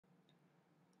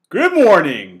Good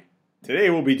morning! Today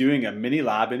we'll be doing a mini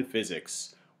lab in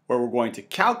physics, where we're going to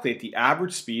calculate the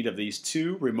average speed of these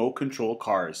two remote control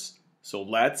cars. So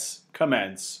let's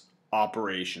commence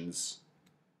operations.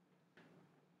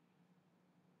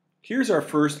 Here's our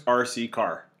first RC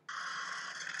car.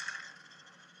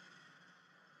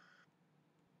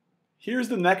 Here's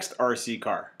the next RC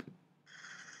car.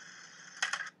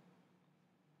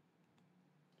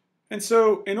 And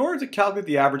so, in order to calculate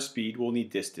the average speed, we'll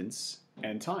need distance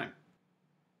and time.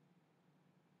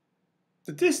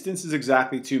 The distance is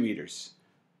exactly 2 meters,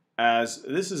 as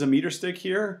this is a meter stick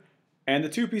here, and the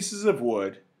two pieces of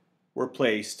wood were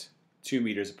placed 2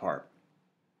 meters apart.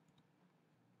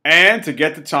 And to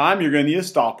get the time, you're going to need a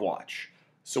stopwatch.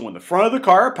 So when the front of the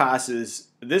car passes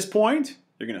this point,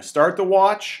 you're going to start the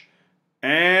watch,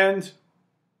 and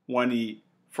when the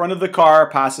front of the car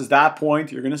passes that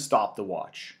point, you're going to stop the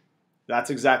watch.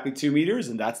 That's exactly 2 meters,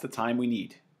 and that's the time we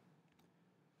need.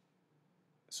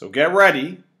 So get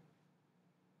ready.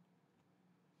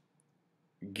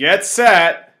 Get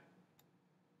set.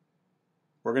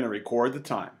 We're going to record the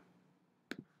time.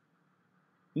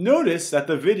 Notice that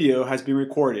the video has been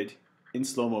recorded in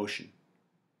slow motion.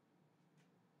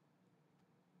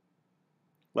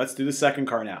 Let's do the second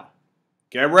car now.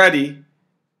 Get ready.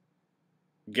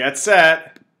 Get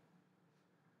set.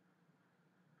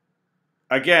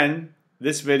 Again,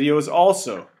 this video is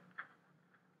also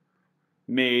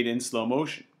made in slow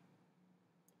motion.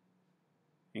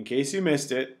 In case you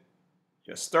missed it,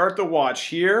 you start the watch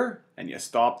here and you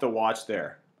stop the watch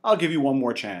there. I'll give you one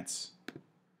more chance.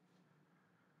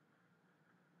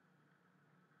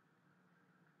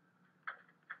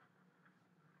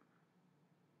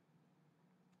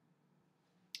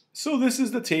 So this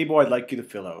is the table I'd like you to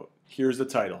fill out. Here's the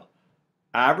title.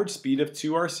 Average speed of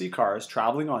two RC cars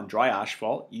traveling on dry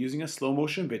asphalt using a slow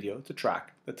motion video to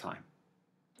track the time.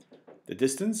 The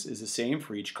distance is the same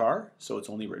for each car, so it's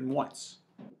only written once.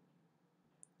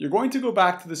 You're going to go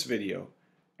back to this video,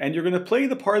 and you're going to play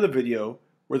the part of the video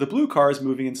where the blue car is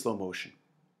moving in slow motion.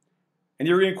 And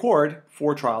you're going to record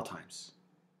 4 trial times.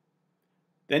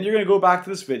 Then you're going to go back to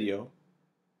this video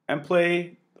and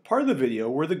play the part of the video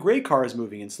where the gray car is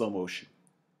moving in slow motion.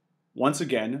 Once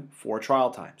again, 4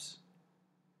 trial times.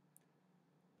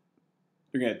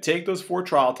 You're going to take those 4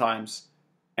 trial times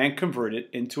and convert it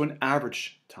into an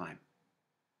average time.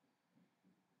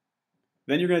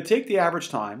 Then you're going to take the average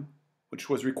time, which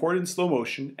was recorded in slow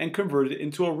motion, and convert it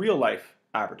into a real-life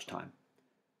average time,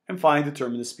 and finally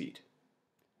determine the speed.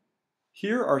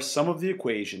 Here are some of the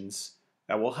equations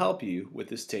that will help you with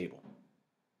this table.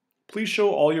 Please show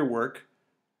all your work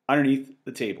underneath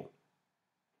the table.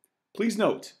 Please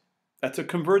note that to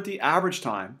convert the average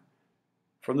time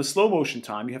from the slow motion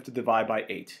time, you have to divide by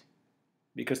 8,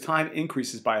 because time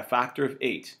increases by a factor of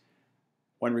 8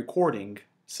 when recording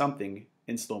something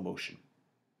in slow motion.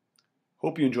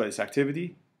 Hope you enjoy this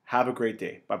activity. Have a great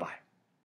day. Bye-bye.